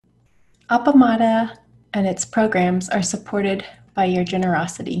Appamada and its programs are supported by your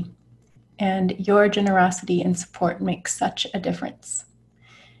generosity, and your generosity and support makes such a difference.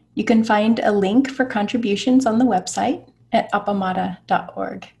 You can find a link for contributions on the website at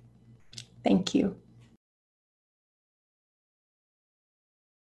appamada.org. Thank you.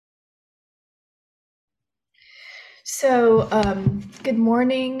 So, good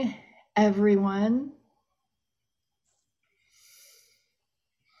morning, everyone.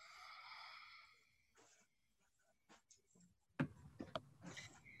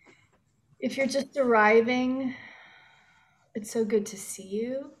 If you're just arriving, it's so good to see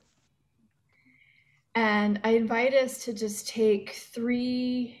you. And I invite us to just take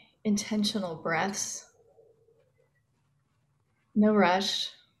 3 intentional breaths. No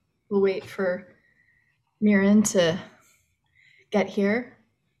rush. We'll wait for Mirren to get here.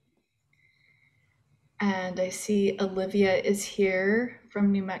 And I see Olivia is here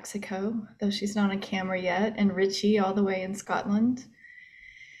from New Mexico, though she's not on camera yet, and Richie all the way in Scotland.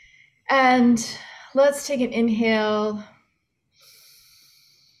 And let's take an inhale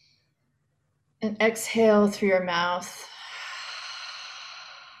and exhale through your mouth.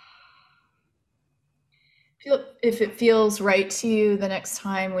 If it feels right to you the next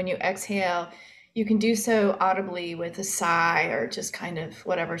time when you exhale, you can do so audibly with a sigh or just kind of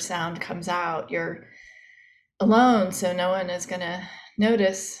whatever sound comes out. You're alone, so no one is going to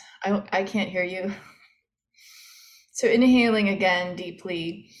notice. I can't hear you. So inhaling again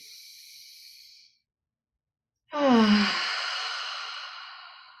deeply.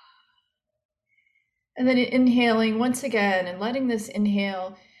 And then inhaling once again and letting this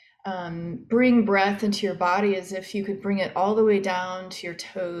inhale bring breath into your body as if you could bring it all the way down to your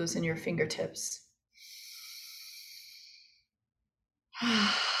toes and your fingertips.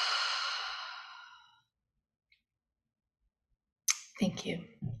 Thank you.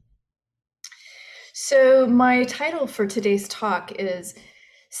 So my title for today's talk is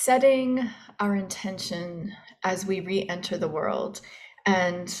Setting Our Intention as We Re-Enter the World.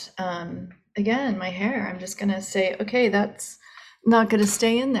 And again, my hair, I'm just gonna say, okay, that's not gonna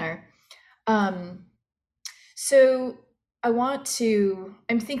stay in there. So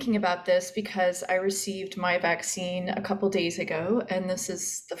I'm thinking about this because I received my vaccine a couple days ago, and this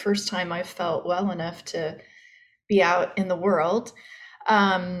is the first time I've felt well enough to be out in the world.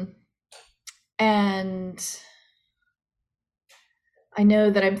 And I know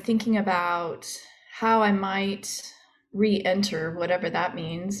that I'm thinking about how I might re-enter, whatever that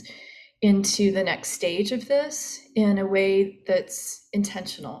means, into the next stage of this in a way that's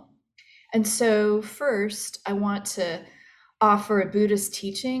intentional. And so first, I want to offer a Buddhist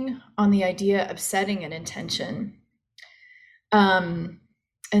teaching on the idea of setting an intention. And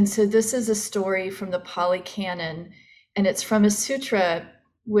so this is a story from the Pali Canon, and it's from a sutra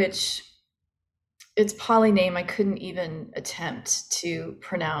which its Pali name I couldn't even attempt to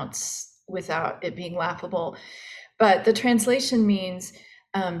pronounce without it being laughable. But the translation means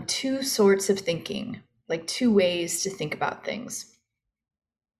 2 sorts of thinking, like 2 ways to think about things.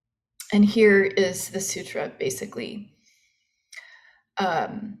 And here is the sutra, basically.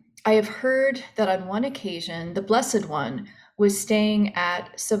 I have heard that on one occasion, the Blessed One was staying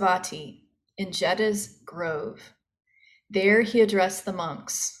at Savatthi in Jetta's grove. There he addressed the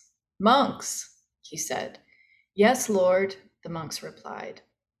monks. Monks, he said. Yes, Lord, the monks replied.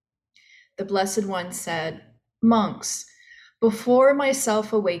 The Blessed One said, Monks, before my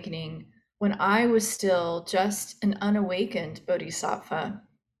self-awakening, when I was still just an unawakened bodhisattva,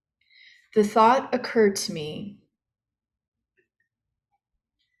 the thought occurred to me,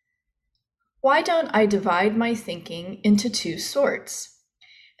 why don't I divide my thinking into 2 sorts?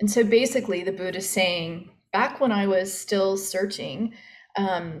 And so basically the Buddha is saying, back when I was still searching,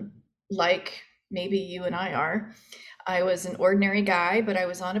 like maybe you and I are, I was an ordinary guy, but I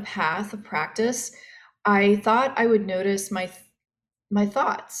was on a path of practice. I thought I would notice my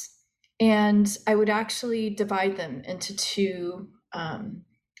thoughts, and I would actually divide them into 2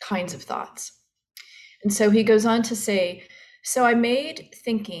 kinds of thoughts. And so he goes on to say, so I made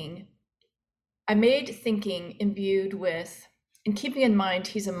thinking imbued with, and keeping in mind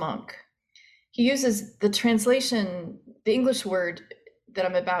he's a monk. He uses the translation, the English word that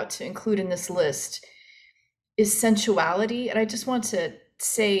I'm about to include in this list is sensuality. And I just want to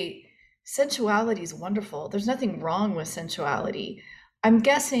say sensuality is wonderful. There's nothing wrong with sensuality. I'm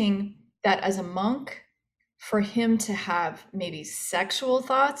guessing that as a monk, for him to have maybe sexual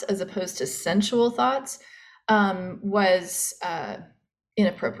thoughts as opposed to sensual thoughts was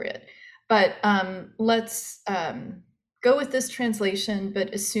inappropriate. But let's go with this translation,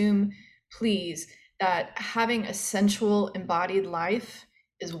 but assume, please, that having a sensual embodied life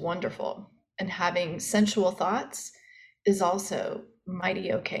is wonderful, and having sensual thoughts is also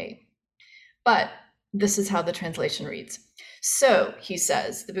mighty okay. But this is how the translation reads. So, he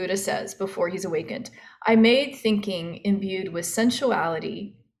says, the Buddha says before he's awakened, I made thinking imbued with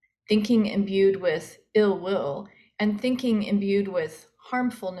sensuality, thinking imbued with ill will, and thinking imbued with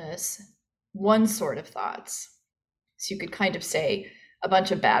harmfulness one sort of thoughts. So you could kind of say a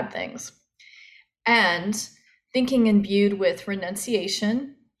bunch of bad things. And thinking imbued with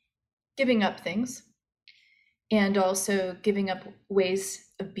renunciation, giving up things, and also giving up ways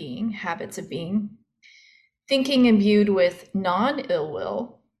of being, habits of being. Thinking imbued with non-ill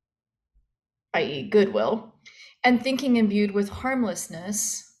will, i.e. goodwill, and thinking imbued with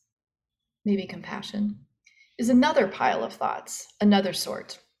harmlessness, maybe compassion, is another pile of thoughts, another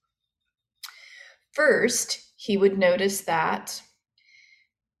sort. First, he would notice that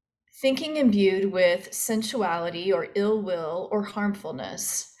thinking imbued with sensuality or ill will or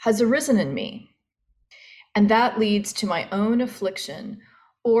harmfulness has arisen in me, and that leads to my own affliction,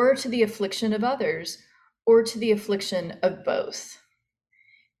 or to the affliction of others, or to the affliction of both.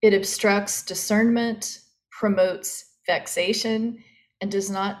 It obstructs discernment, promotes vexation, and does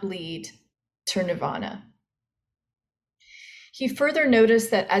not lead to nirvana. He further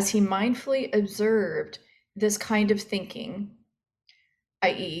noticed that as he mindfully observed this kind of thinking,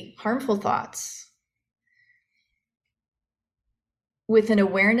 i.e., harmful thoughts, with an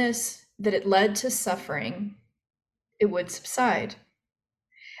awareness that it led to suffering, it would subside.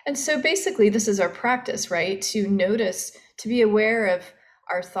 And so basically, this is our practice, right? To notice, to be aware of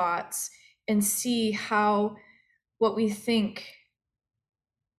our thoughts and see how what we think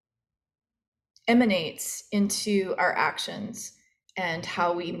emanates into our actions and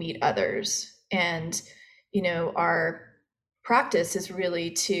how we meet others. And, our practice is really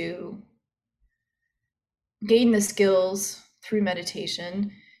to gain the skills through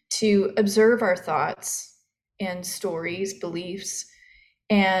meditation to observe our thoughts and stories, beliefs,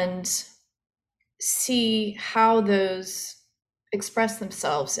 and see how those express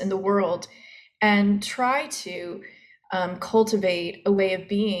themselves in the world, and try to cultivate a way of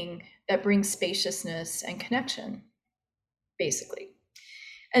being that brings spaciousness and connection, basically.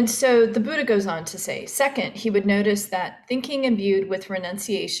 And so the Buddha goes on to say, second, he would notice that thinking imbued with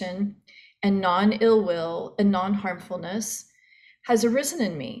renunciation and non-ill will and non-harmfulness has arisen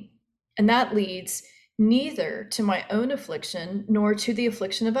in me, and that leads neither to my own affliction nor to the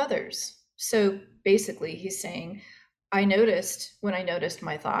affliction of others. So basically, he's saying, I noticed when I noticed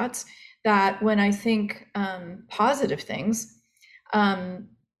my thoughts that when I think positive things,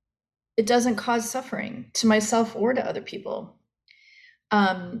 it doesn't cause suffering to myself or to other people.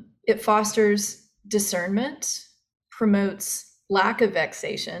 It fosters discernment, promotes lack of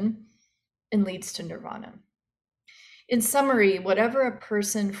vexation, and leads to nirvana. In summary, whatever a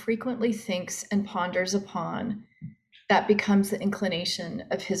person frequently thinks and ponders upon, that becomes the inclination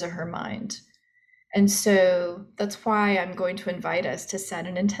of his or her mind. And so that's why I'm going to invite us to set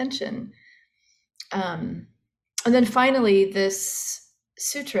an intention. And then finally, this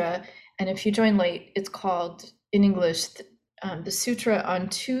sutra, and if you join late, it's called, in English, the Sutra on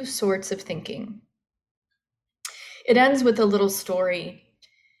Two Sorts of Thinking. It ends with a little story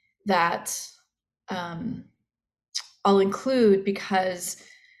that I'll include because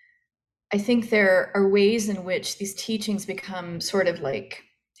I think there are ways in which these teachings become sort of like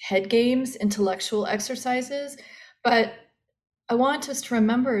head games, intellectual exercises. But I want us to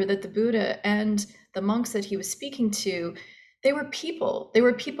remember that the Buddha and the monks that he was speaking to, they were people. They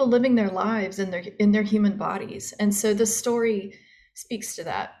were people living their lives in their human bodies. And so the story speaks to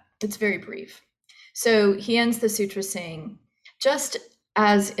that. It's very brief. So he ends the sutra saying, just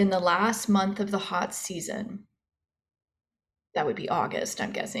as in the last month of the hot season, that would be August,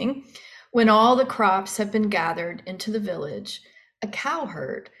 I'm guessing, when all the crops have been gathered into the village, a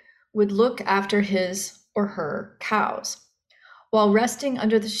cowherd would look after his or her cows. While resting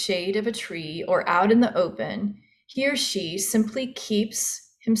under the shade of a tree or out in the open, he or she simply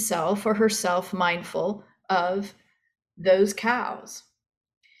keeps himself or herself mindful of those cows.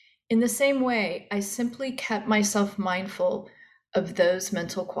 In the same way, I simply kept myself mindful of those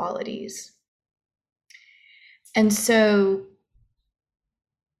mental qualities. And so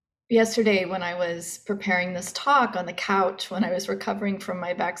yesterday, when I was preparing this talk on the couch, when I was recovering from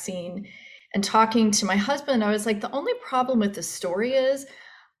my vaccine and talking to my husband, I was like, the only problem with this story is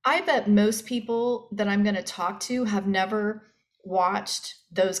I bet most people that I'm going to talk to have never watched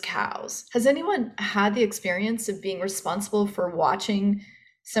those cows. Has anyone had the experience of being responsible for watching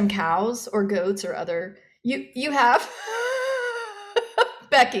some cows or goats or other? You have,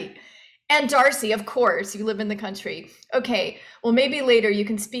 Becky. And Darcy, of course, you live in the country. Okay, well, maybe later you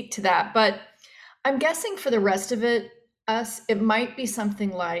can speak to that. But I'm guessing for the rest of it might be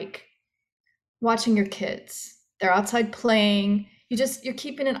something like watching your kids. They're outside playing. You're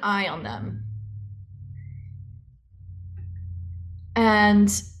keeping an eye on them. And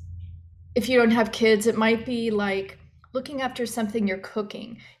if you don't have kids, it might be like looking after something you're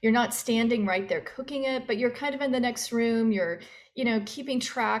cooking. You're not standing right there cooking it, but you're kind of in the next room. You're, keeping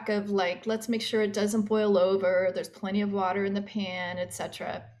track of like, let's make sure it doesn't boil over. There's plenty of water in the pan,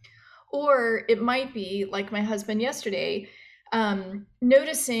 etc. Or it might be like my husband yesterday,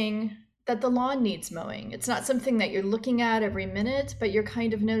 noticing that the lawn needs mowing. It's not something that you're looking at every minute, but you're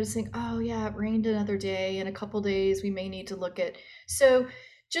kind of noticing, oh yeah, it rained another day. In a couple days, we may need to look at. So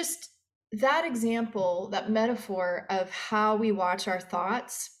just that example, that metaphor of how we watch our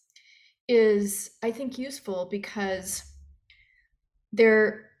thoughts is, I think, useful because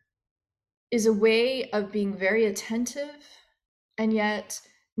there is a way of being very attentive and yet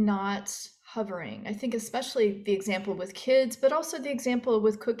not hovering. I think especially the example with kids, but also the example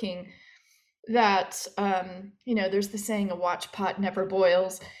with cooking, that there's the saying, a watch pot never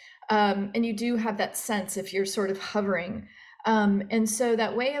boils, and you do have that sense if you're sort of hovering, and so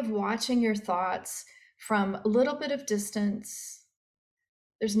that way of watching your thoughts from a little bit of distance.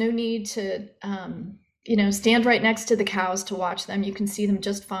 There's no need to stand right next to the cows to watch them. You can see them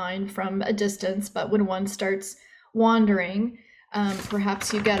just fine from a distance, but when one starts wandering,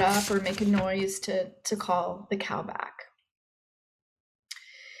 perhaps you get up or make a noise to call the cow back.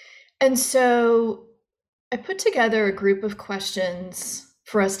 And so I put together a group of questions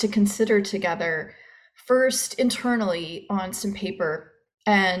for us to consider together, first internally on some paper.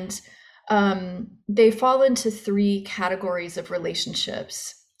 And they fall into 3 categories of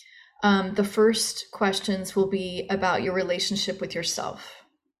relationships. The first questions will be about your relationship with yourself.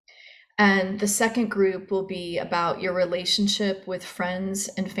 And the second group will be about your relationship with friends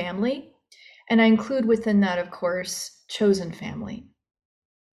and family. And I include within that, of course, chosen family.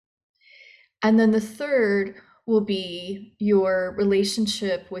 And then the third will be your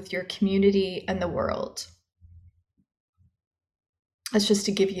relationship with your community and the world. That's just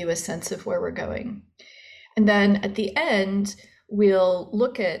to give you a sense of where we're going. And then at the end, we'll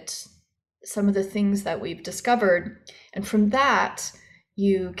look at some of the things that we've discovered. And from that,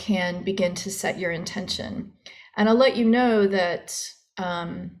 you can begin to set your intention. And I'll let you know that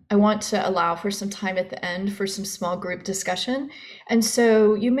I want to allow for some time at the end for some small group discussion. And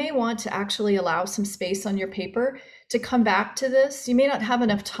so you may want to actually allow some space on your paper to come back to this. You may not have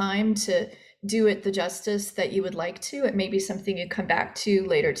enough time to do it the justice that you would like to. It may be something you come back to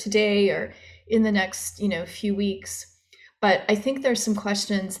later today or in the next few weeks. But I think there's some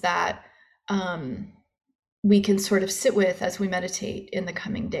questions that we can sort of sit with as we meditate in the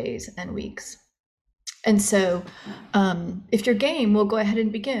coming days and weeks. And so if you're game, we'll go ahead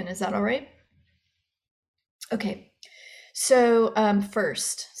and begin. Is that all right? Okay. So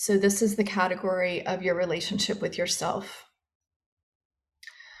first, this is the category of your relationship with yourself.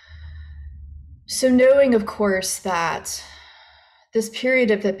 So knowing, of course, that this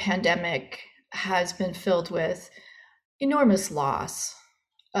period of the pandemic has been filled with enormous loss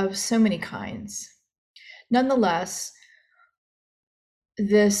of so many kinds. Nonetheless,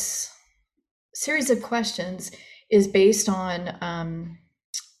 this series of questions is based on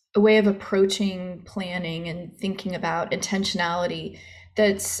a way of approaching planning and thinking about intentionality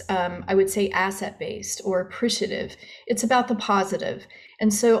that's, I would say, asset-based or appreciative. It's about the positive.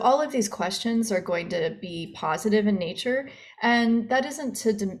 And so all of these questions are going to be positive in nature. And that isn't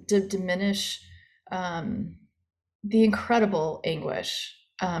to diminish the incredible anguish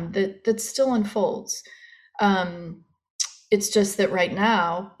that still unfolds. It's just that right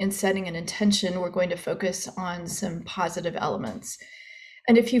now, in setting an intention, we're going to focus on some positive elements.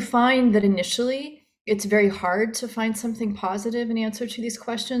 And if you find that initially it's very hard to find something positive in answer to these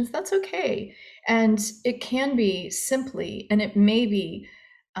questions, that's okay. And it can be simply, and it may be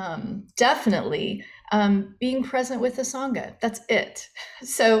definitely being present with the Sangha. That's it.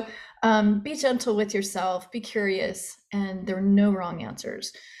 So be gentle with yourself, be curious, and there are no wrong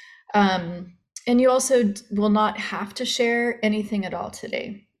answers. And you also will not have to share anything at all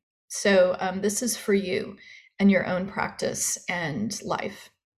today. So this is for you and your own practice and life.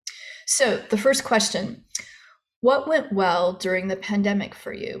 So the first question, what went well during the pandemic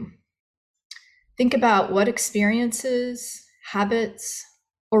for you? Think about what experiences, habits,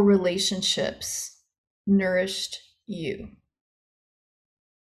 or relationships nourished you.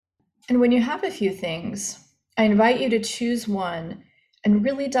 And when you have a few things, I invite you to choose one and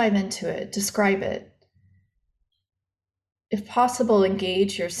really dive into it, describe it. If possible,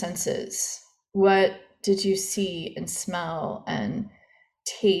 engage your senses. What did you see and smell and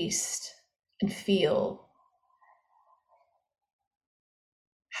taste and feel?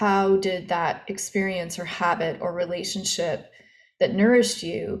 How did that experience or habit or relationship that nourished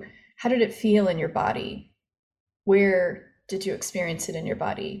you, how did it feel in your body? Where did you experience it in your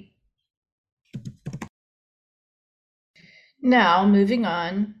body? Now, moving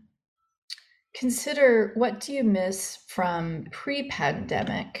on, consider, what do you miss from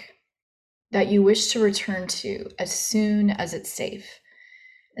pre-pandemic that you wish to return to as soon as it's safe?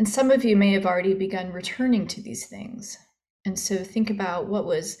 And some of you may have already begun returning to these things. And so think about, what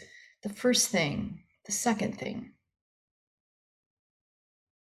was the first thing, the second thing?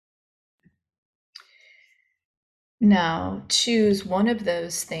 Now, choose one of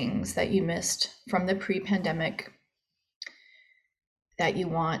those things that you missed from the pre-pandemic that you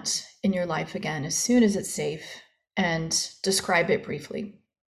want in your life again as soon as it's safe, and describe it briefly.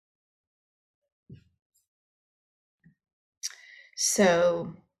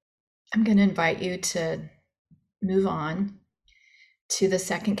 So I'm going to invite you to move on to the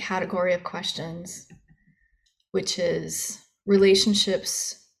second category of questions, which is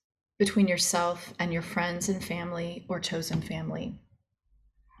relationships between yourself and your friends and family or chosen family.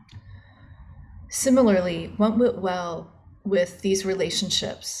 Similarly, what went well with these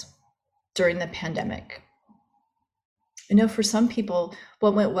relationships during the pandemic? I know for some people,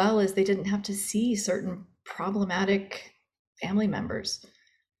 what went well is they didn't have to see certain problematic family members.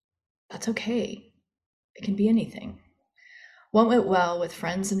 That's okay. It can be anything. What went well with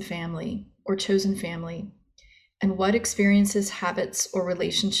friends and family or chosen family? And what experiences, habits, or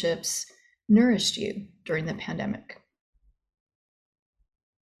relationships nourished you during the pandemic?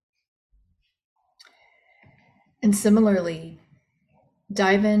 And similarly,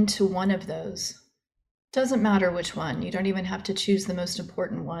 dive into one of those. Doesn't matter which one. You don't even have to choose the most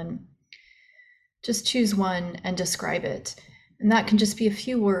important one. Just choose one and describe it. And that can just be a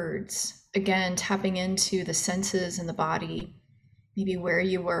few words. Again, tapping into the senses in the body, maybe where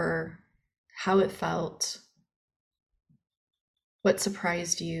you were, how it felt, what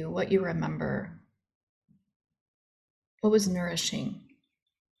surprised you, what you remember, what was nourishing.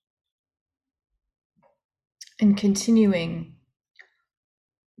 And continuing,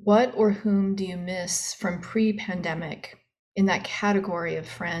 what or whom do you miss from pre-pandemic in that category of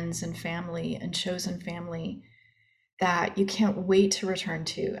friends and family and chosen family that you can't wait to return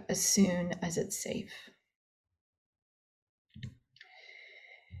to as soon as it's safe?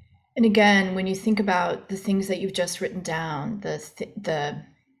 And again, when you think about the things that you've just written down, the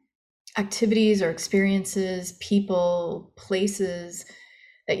activities or experiences, people, places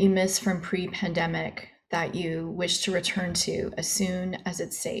that you miss from pre-pandemic that you wish to return to as soon as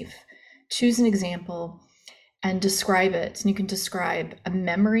it's safe, choose an example and describe it. And you can describe a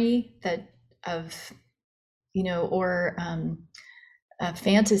memory of, or a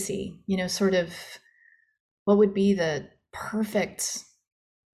fantasy, sort of what would be the perfect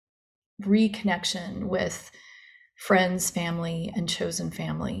reconnection with friends, family, and chosen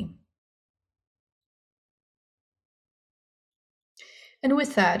family. And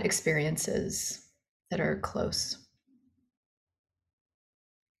with that, experiences that are close.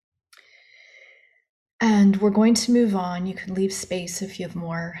 And we're going to move on. You can leave space if you have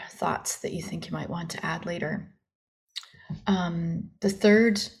more thoughts that you think you might want to add later. The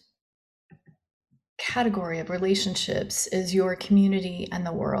third category of relationships is your community and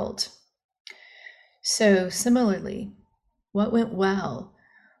the world. So similarly, what went well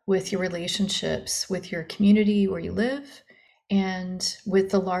with your relationships with your community where you live and with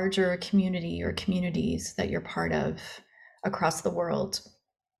the larger community or communities that you're part of across the world?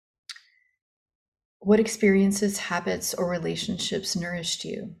 What experiences, habits, or relationships nourished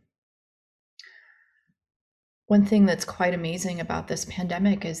you? One thing that's quite amazing about this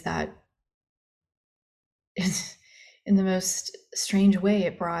pandemic is that in the most strange way,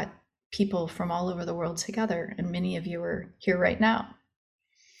 it brought people from all over the world together, and many of you are here right now.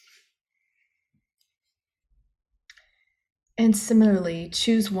 And similarly,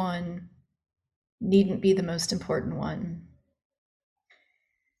 choose one, needn't be the most important one.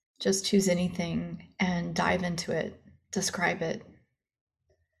 Just choose anything and dive into it, describe it.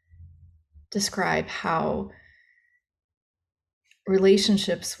 Describe how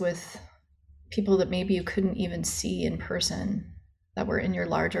relationships with people that maybe you couldn't even see in person, that were in your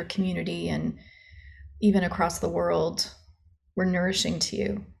larger community and even across the world, were nourishing to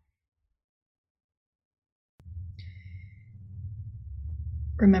you.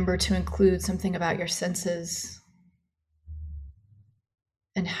 Remember to include something about your senses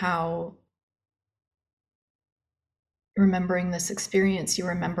and how remembering this experience, you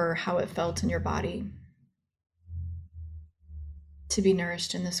remember how it felt in your body to be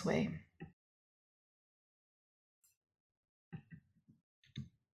nourished in this way.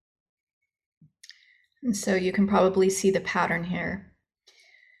 And so you can probably see the pattern here.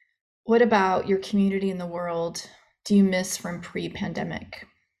 What about your community in the world do you miss from pre-pandemic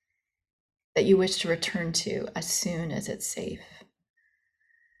that you wish to return to as soon as it's safe?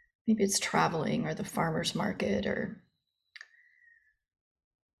 Maybe it's traveling or the farmer's market or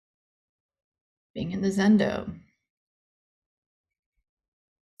being in the Zendo.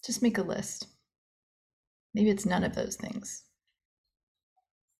 Just make a list. Maybe it's none of those things.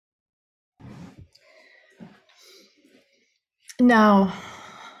 Now,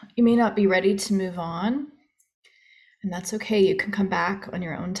 you may not be ready to move on, and that's okay. You can come back on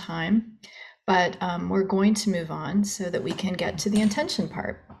your own time, but we're going to move on so that we can get to the intention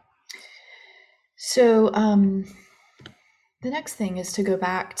part. So the next thing is to go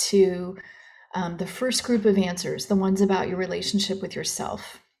back to the first group of answers, the ones about your relationship with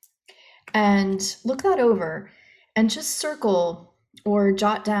yourself, and look that over and just circle or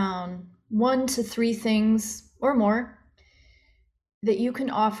jot down 1 to 3 things or more that you can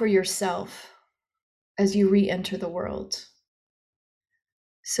offer yourself as you re-enter the world.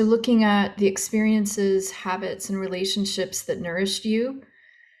 So looking at the experiences, habits, and relationships that nourished you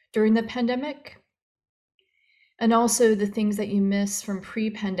during the pandemic, and also the things that you miss from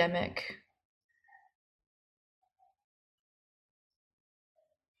pre-pandemic.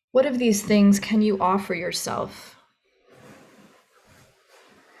 What of these things can you offer yourself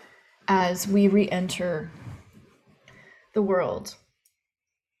as we re-enter the world?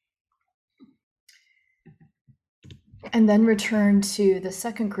 And then return to the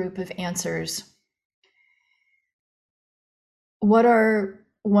second group of answers. What are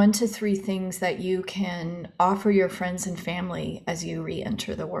 1 to 3 things that you can offer your friends and family as you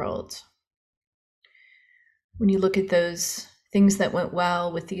re-enter the world? When you look at those things that went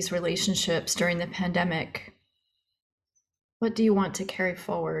well with these relationships during the pandemic, what do you want to carry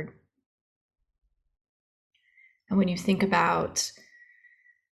forward? And when you think about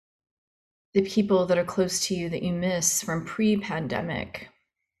the people that are close to you that you miss from pre-pandemic,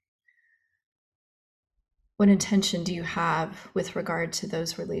 what intention do you have with regard to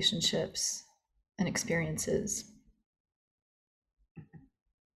those relationships and experiences?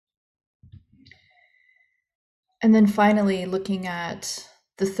 And then finally, looking at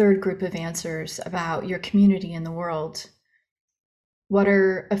the third group of answers about your community in the world, what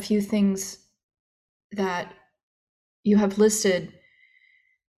are a few things that you have listed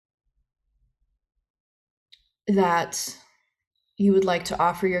that you would like to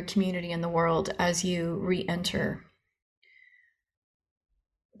offer your community in the world as you re-enter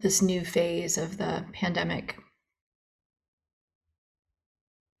this new phase of the pandemic?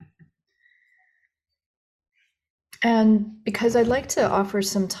 And because I'd like to offer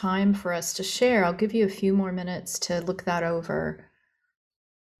some time for us to share, I'll give you a few more minutes to look that over.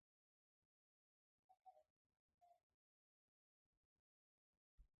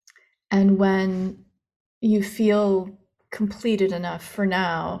 And when you feel completed enough for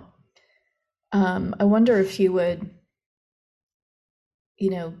now, I wonder if you would,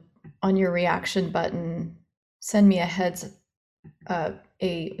 on your reaction button, send me a heads up,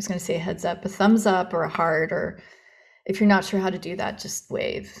 I was going to say a heads up, a thumbs up or a heart, or if you're not sure how to do that, just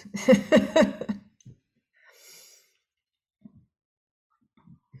wave.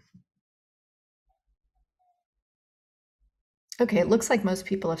 Okay, it looks like most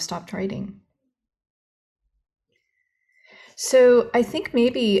people have stopped writing. So I think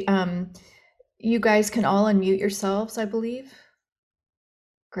maybe you guys can all unmute yourselves, I believe.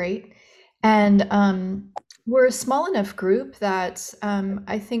 Great. And we're a small enough group that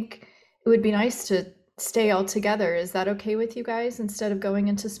I think it would be nice to stay all together. Is that okay with you guys instead of going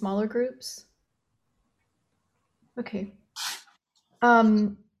into smaller groups? Okay.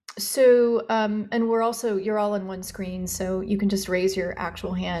 And you're all on one screen, so you can just raise your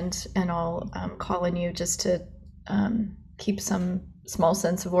actual hand and I'll call on you just to keep some small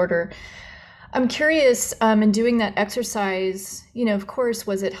sense of order. I'm curious, in doing that exercise, of course,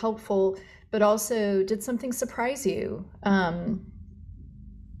 was it helpful, but also did something surprise you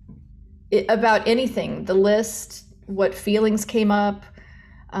about anything, the list, what feelings came up,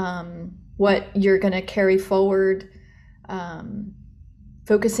 what you're going to carry forward,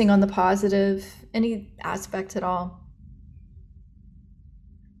 focusing on the positive, any aspect at all?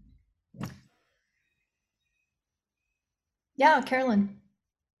 Yeah, Carolyn.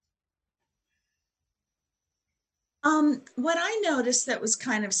 What I noticed that was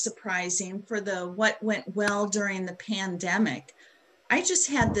kind of surprising for the what went well during the pandemic, I just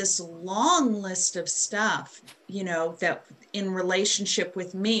had this long list of stuff, that in relationship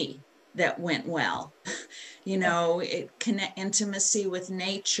with me that went well. Intimacy with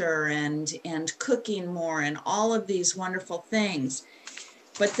nature and cooking more and all of these wonderful things.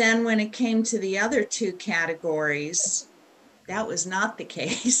 But then when it came to the other two categories, that was not the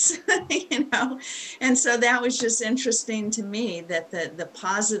case, and so that was just interesting to me that the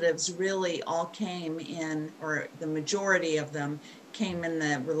positives really all came in, or the majority of them came in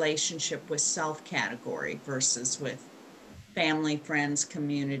the relationship with self category versus with family, friends,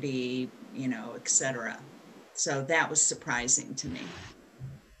 community, etc. So that was surprising to me.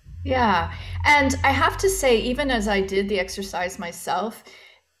 Yeah. And I have to say, even as I did the exercise myself,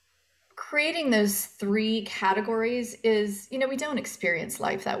 creating those three categories is, we don't experience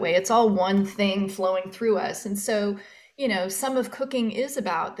life that way. It's all one thing flowing through us. And so, some of cooking is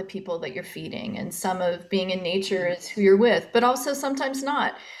about the people that you're feeding, and some of being in nature is who you're with, but also sometimes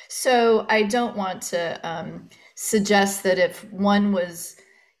not. So I don't want to suggest that if one was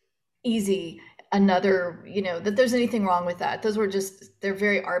easy, another, that there's anything wrong with that. They're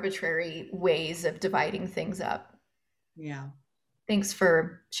very arbitrary ways of dividing things up. Yeah. Thanks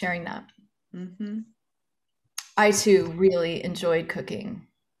for sharing that. Mm-hmm. I too really enjoyed cooking.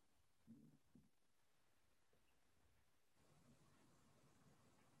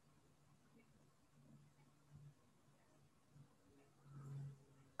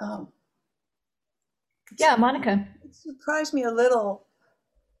 Um, Yeah, Monica. it surprised me a little.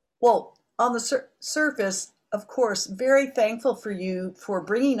 Well, on the surface, of course, very thankful for you for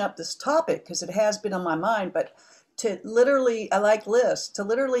bringing up this topic because it has been on my mind. But to literally, I like lists, to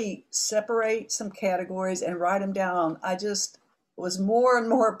literally separate some categories and write them down, I just was more and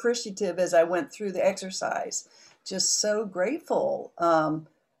more appreciative as I went through the exercise. Just so grateful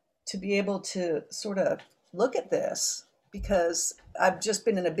to be able to sort of look at this because I've just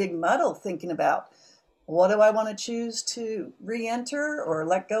been in a big muddle thinking about what do I want to choose to re-enter or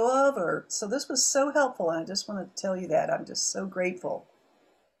let go of, or so this was so helpful, and I just want to tell you that I'm just so grateful.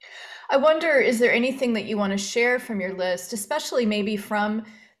 I wonder, is there anything that you want to share from your list, especially maybe from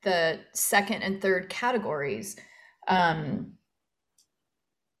the second and third categories? Um,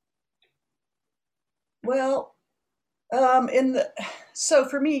 Well, in the so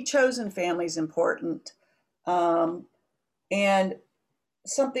for me, chosen family is important, and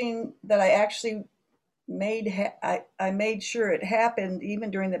something that I actually I made sure it happened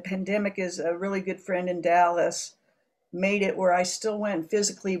even during the pandemic is a really good friend in Dallas made it where I still went and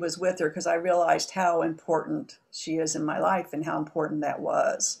physically was with her because I realized how important she is in my life and how important that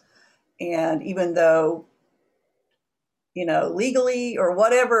was. And even though, legally or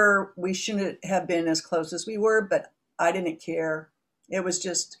whatever, we shouldn't have been as close as we were, but I didn't care. It was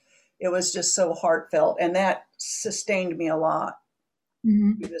just, it was just so heartfelt. And that sustained me a lot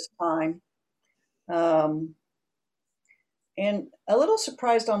through mhm. this time. Um, and a little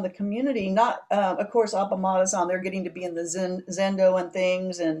surprised on the community. Not, of course, Abamada's on. They're getting to be in the Zendo and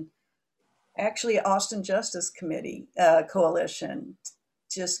things, and actually Austin Justice Committee Coalition,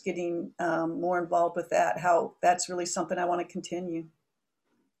 just getting more involved with that. How that's really something I want to continue.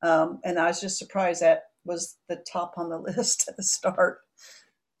 And I was just surprised that was the top on the list at the start.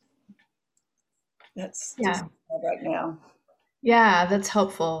 That's just Yeah, right now. yeah, that's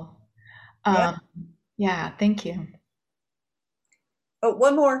helpful. Yeah. Um, yeah, thank you. Oh,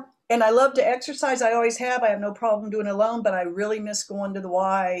 one more. And I love to exercise. I always have. I have no problem doing it alone, but I really miss going to the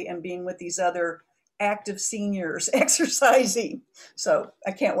Y and being with these other active seniors exercising. So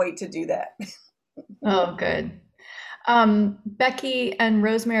I can't wait to do that. Oh, good. Becky and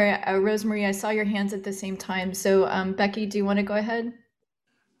Rosemary, I saw your hands at the same time. So, Becky, do you want to go ahead?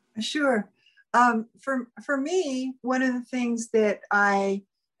 Sure. For me, one of the things that I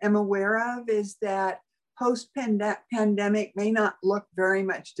am aware of is that post-pandemic may not look very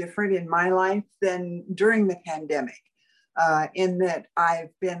much different in my life than during the pandemic. In that I've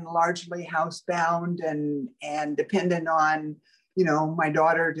been largely housebound and dependent on, my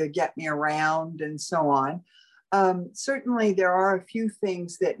daughter to get me around and so on. Certainly, there are a few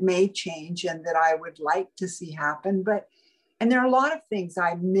things that may change and that I would like to see happen, and there are a lot of things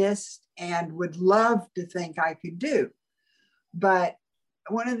I missed and would love to think I could do. But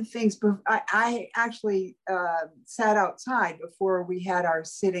one of the things, I actually sat outside before we had our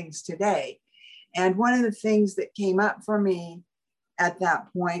sittings today. And one of the things that came up for me at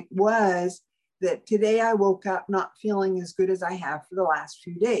that point was that today I woke up not feeling as good as I have for the last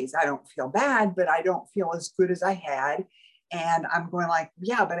few days. I don't feel bad, but I don't feel as good as I had. And I'm going like,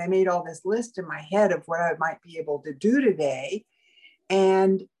 yeah, but I made all this list in my head of what I might be able to do today.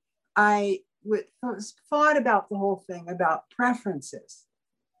 And I thought about the whole thing about preferences,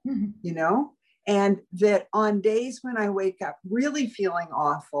 you know, and that on days when I wake up really feeling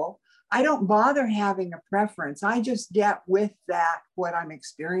awful, I don't bother having a preference. I just get with that, what I'm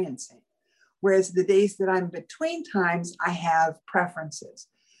experiencing. Whereas the days that I'm between times, I have preferences.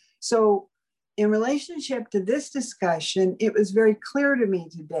 So in relationship to this discussion, it was very clear to me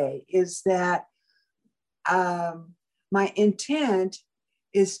today is that my intent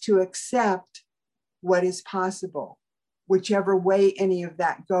is to accept what is possible, whichever way any of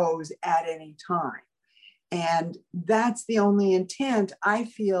that goes at any time. And that's the only intent I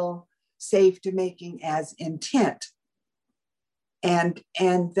feel safe to making as intent. And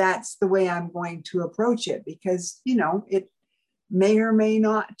that's the way I'm going to approach it, because, you know, it may or may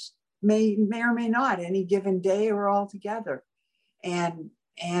not any given day or all together. And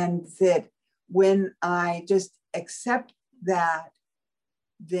that when I just accept that,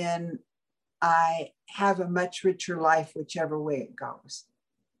 then I have a much richer life, whichever way it goes.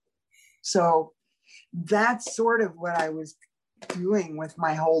 So that's sort of what I was doing with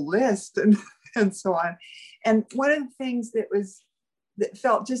my whole list and so on. And one of the things that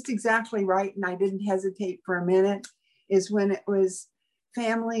felt just exactly right, and I didn't hesitate for a minute, is when it was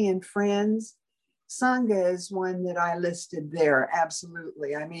family and friends. Sangha is one that I listed there,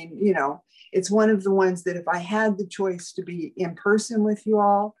 absolutely. I mean, you know, it's one of the ones that if I had the choice to be in person with you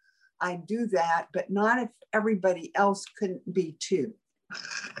all, I'd do that, but not if everybody else couldn't be too.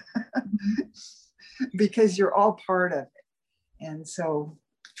 Because you're all part of it. And so,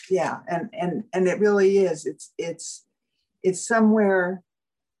 yeah, and it really is, it's somewhere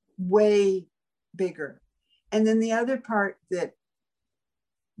way bigger. And then the other part that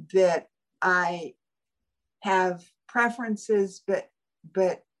I have preferences, but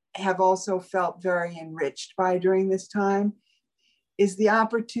have also felt very enriched by during this time is the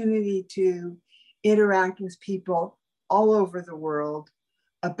opportunity to interact with people all over the world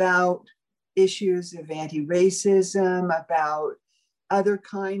about issues of anti-racism, about other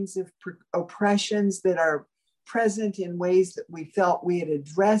kinds of oppressions that are present in ways that we felt we had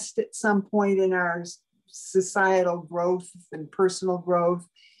addressed at some point in our societal growth and personal growth,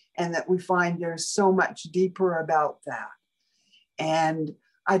 and that we find there's so much deeper about that. And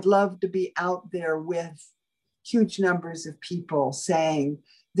I'd love to be out there with huge numbers of people saying,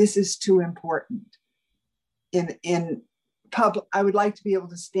 this is too important. In public, I would like to be able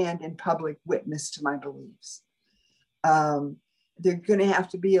to stand in public witness to my beliefs. They're going to have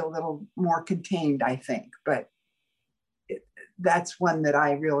to be a little more contained, I think, but that's one that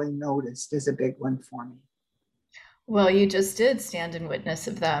I really noticed as a big one for me. Well, you just did stand in witness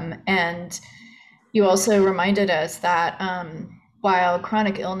of them. And you also reminded us that while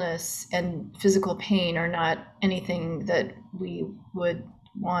chronic illness and physical pain are not anything that we would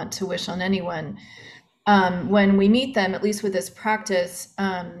want to wish on anyone, when we meet them, at least with this practice,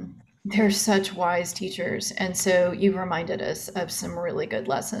 they're such wise teachers. And so you reminded us of some really good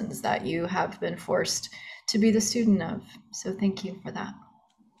lessons that you have been forced to be the student of. So thank you for that.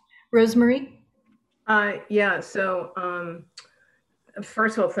 Rosemary? Yeah, so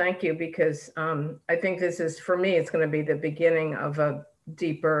first of all, thank you, because I think this is, for me, it's going to be the beginning of a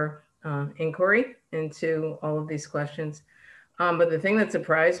deeper inquiry into all of these questions. But the thing that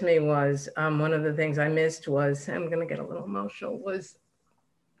surprised me was, one of the things I missed was, I'm going to get a little emotional, was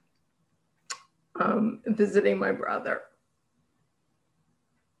visiting my brother.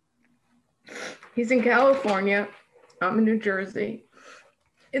 He's in California, I'm in New Jersey.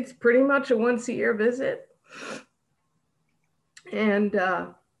 It's pretty much a once-a-year visit. And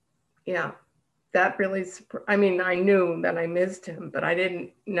yeah, that really, I mean, I knew that I missed him, but I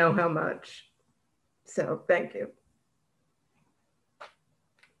didn't know how much. So thank you.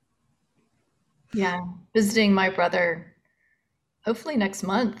 Yeah, visiting my brother, hopefully next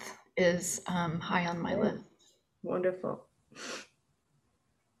month, is high on my list. Wonderful.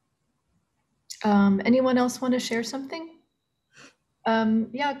 Anyone else want to share something?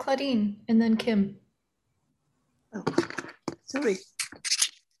 Yeah, Claudine, and then Kim. Oh, sorry.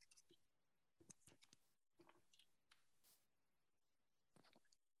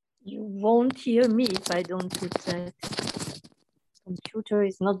 You won't hear me if I don't put that. Computer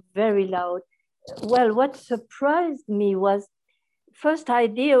is not very loud. Well, what surprised me was, first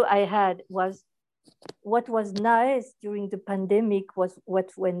idea I had was what was nice during the pandemic was what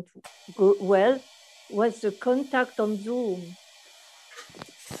went well was the contact on Zoom.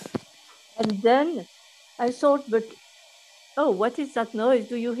 And then I thought, but, oh, what is that noise?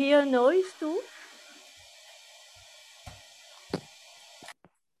 Do you hear noise too?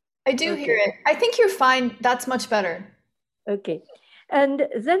 I do Okay. hear it. I think you're fine. That's much better. Okay. And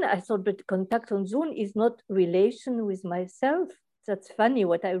then I thought, but contact on Zoom is not relation with myself. That's funny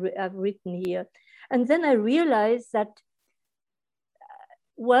what I've written here. And then I realized that,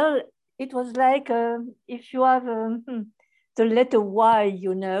 well, it was like if you have the letter Y,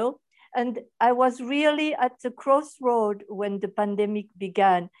 you know, and I was really at the crossroad when the pandemic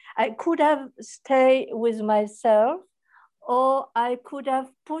began. I could have stayed with myself, or I could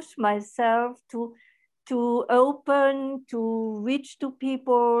have pushed myself to open, to reach to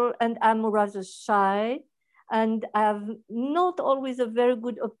people, and I'm rather shy, and I have not always a very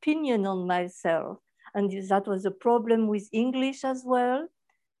good opinion on myself. And that was a problem with English as well.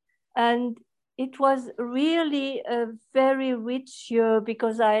 And it was really a very rich year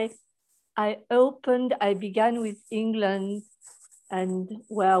because I began with England, and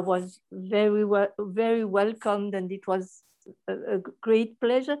where I was very welcomed, and it was a great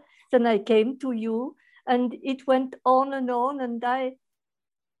pleasure. Then I came to you, and it went on, and I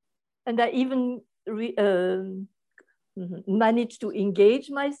even managed to engage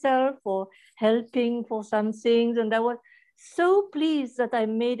myself for helping for some things, and I was so pleased that I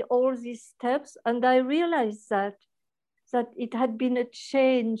made all these steps, and I realized that it had been a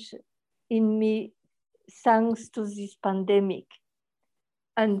change in me thanks to this pandemic.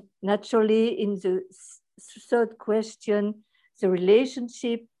 And naturally, in the third question, the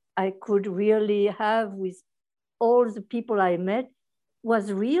relationship I could really have with all the people I met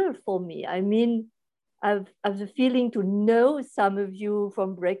was real for me. I mean, I've the feeling to know some of you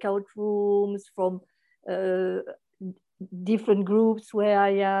from breakout rooms, from different groups where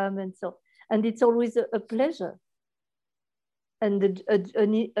I am, and so. And it's always a pleasure and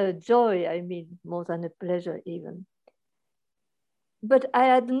a joy, I mean, more than a pleasure even. But I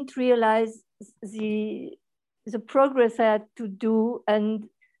hadn't realized the progress I had to do, and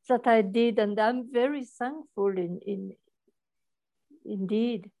that I did, and I'm very thankful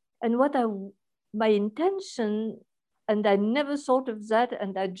indeed. And my intention, and I never thought of that,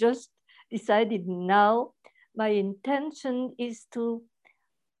 and I just decided now, my intention is to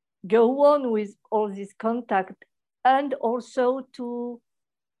go on with all this contact, and also to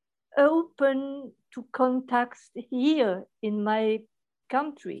open to contacts here in my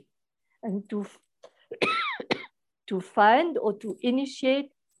country, and to find or to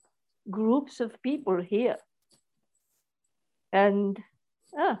initiate groups of people here. And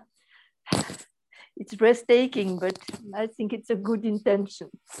it's breathtaking, but I think it's a good intention.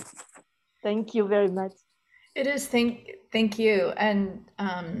 Thank you very much. It is. Thank you. And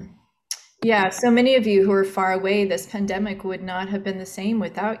yeah, so many of you who are far away, this pandemic would not have been the same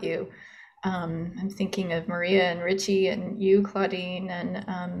without you. I'm thinking of Maria and Richie and you, Claudine,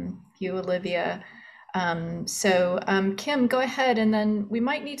 and you, Olivia. So Kim, go ahead, and then we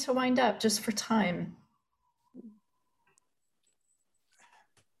might need to wind up just for time.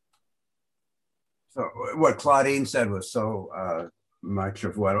 So what Claudine said was so much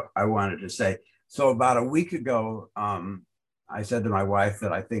of what I wanted to say. So about a week ago, I said to my wife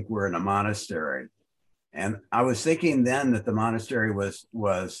that I think we're in a monastery. And I was thinking then that the monastery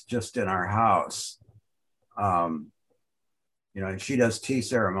was just in our house. You know, and she does tea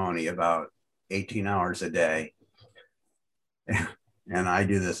ceremony about 18 hours a day. And I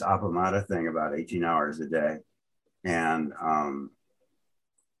do this Appamada thing about 18 hours a day. And,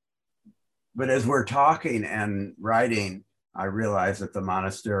 but as we're talking and writing, I realize that the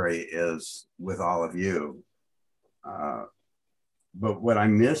monastery is with all of you. But what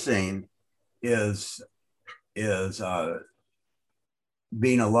I'm missing is being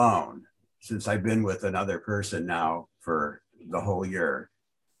alone, since I've been with another person now for the whole year,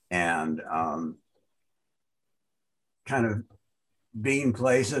 and kind of being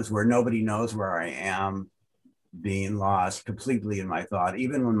places where nobody knows where I am, being lost completely in my thought.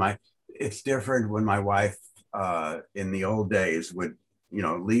 Even when it's different when my wife in the old days would, you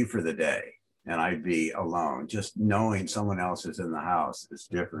know, leave for the day and I'd be alone. Just knowing someone else is in the house is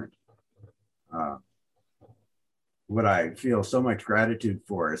different. What I feel so much gratitude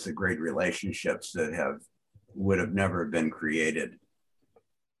for is the great relationships that would have never been created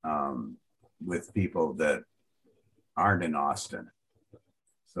with people that aren't in Austin.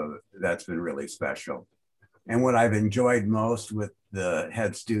 So that's been really special. And what I've enjoyed most with the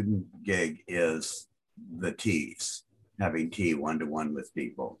head student gig is the teas, having tea one-to-one with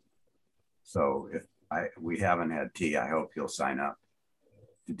people. So if we haven't had tea, I hope you'll sign up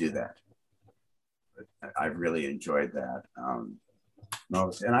to do that. But I've really enjoyed that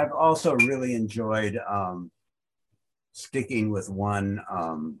most. And I've also really enjoyed sticking with one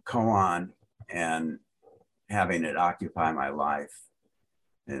koan and having it occupy my life.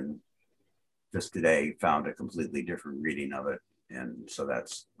 And just today found a completely different reading of it. And so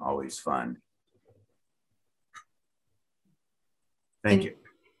that's always fun. Thank you.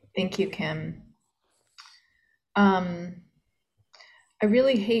 Thank you, Kim. I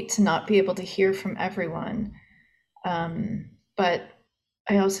really hate to not be able to hear from everyone, but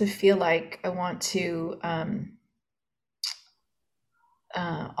I also feel like I want to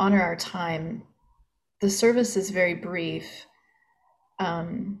honor our time. The service is very brief.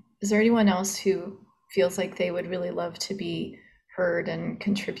 Is there anyone else who feels like they would really love to be heard and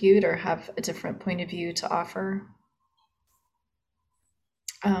contribute or have a different point of view to offer?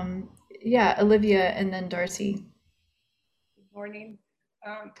 Yeah, Olivia and then Darcy. Good morning.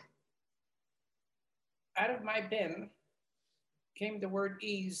 Out of my bin came the word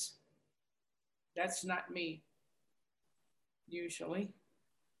ease. That's not me, usually.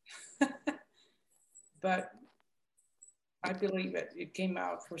 But I believe it. It came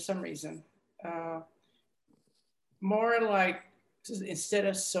out for some reason. More like, instead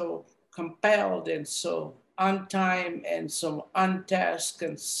of so compelled and so on time and so on task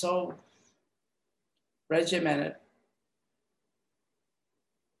and so regimented,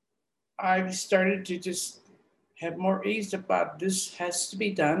 I've started to just have more ease about this has to be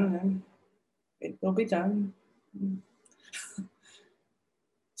done and it will be done.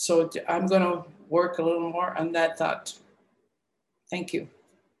 So I'm going to work a little more on that thought. Thank you.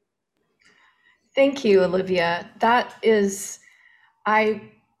 Thank you, Olivia. That is, I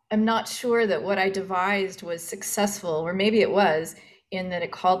am not sure that what I devised was successful, or maybe it was, in that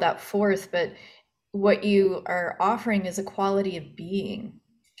it called that forth, but what you are offering is a quality of being.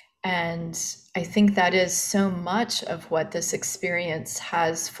 And I think that is so much of what this experience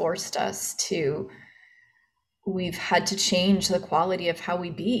has forced us to. We've had to change the quality of how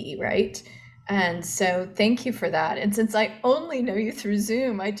we be, right? And so thank you for that. And since I only know you through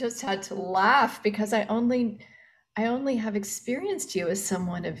Zoom, I just had to laugh because I only have experienced you as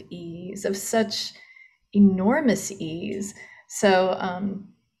someone of ease, of such enormous ease. So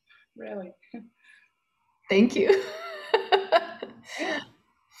really, thank you.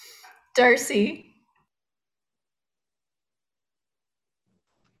 Darcy.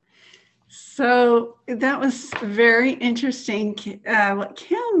 So that was very interesting. What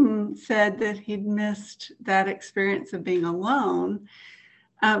Kim said, that he'd missed that experience of being alone.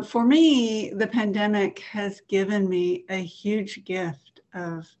 For me, the pandemic has given me a huge gift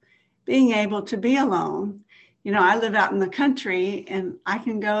of being able to be alone. You know, I live out in the country and I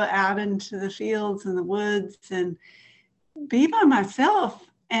can go out into the fields and the woods and be by myself.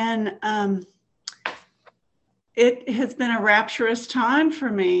 And it has been a rapturous time for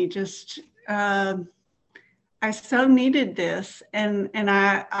me. Just I so needed this, and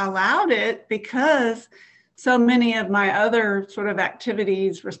I allowed it because so many of my other sort of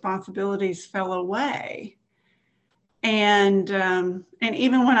activities, responsibilities fell away. And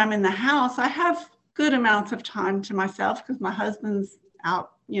even when I'm in the house, I have good amounts of time to myself because my husband's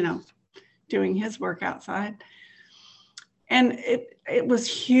out, you know, doing his work outside. And it was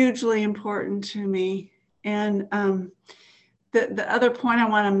hugely important to me. And the other point I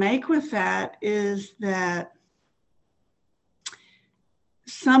want to make with that is that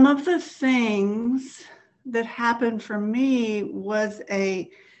some of the things that happened for me was a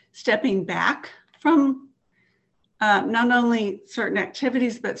stepping back from not only certain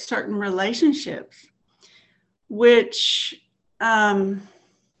activities, but certain relationships, which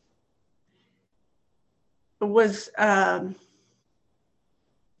was,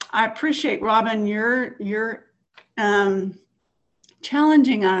 I appreciate, Robin, your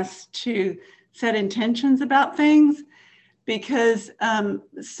challenging us to set intentions about things, because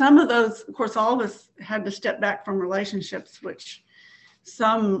some of those, of course, all of us had to step back from relationships, which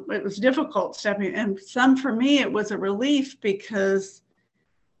some, it was difficult stepping, and some for me, it was a relief because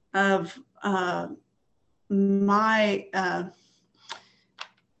of my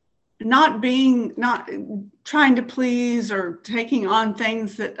not trying to please or taking on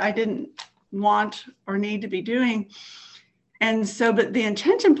things that I didn't want or need to be doing. And so, but the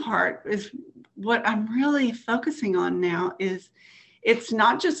intention part is what I'm really focusing on now. Is it's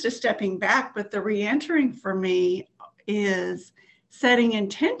not just a stepping back, but the re-entering for me is setting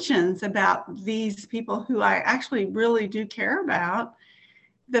intentions about these people who I actually really do care about,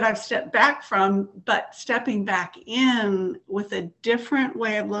 that I've stepped back from, but stepping back in with a different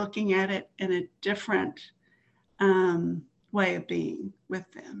way of looking at it and a different way of being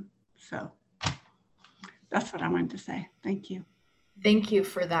with them. So that's what I wanted to say. Thank you. Thank you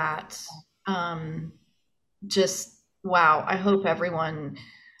for that. Just, wow. I hope everyone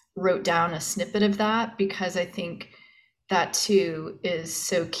wrote down a snippet of that, because I think that too is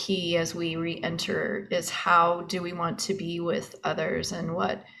so key as we re-enter, is how do we want to be with others, and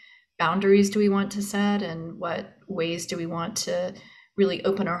what boundaries do we want to set, and what ways do we want to really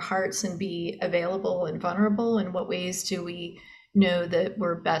open our hearts and be available and vulnerable, and what ways do we know that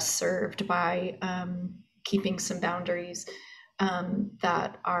we're best served by keeping some boundaries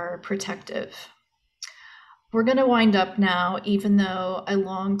that are protective. We're going to wind up now, even though I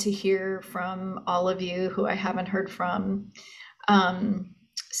long to hear from all of you who I haven't heard from.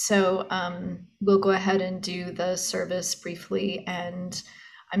 So we'll go ahead and do the service briefly. And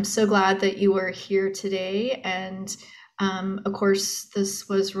I'm so glad that you were here today. And of course, this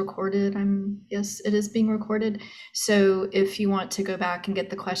was recorded. Yes, it is being recorded. So if you want to go back and get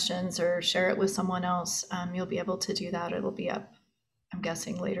the questions or share it with someone else, you'll be able to do that. It'll be up, I'm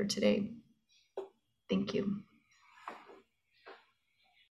guessing, later today. Thank you.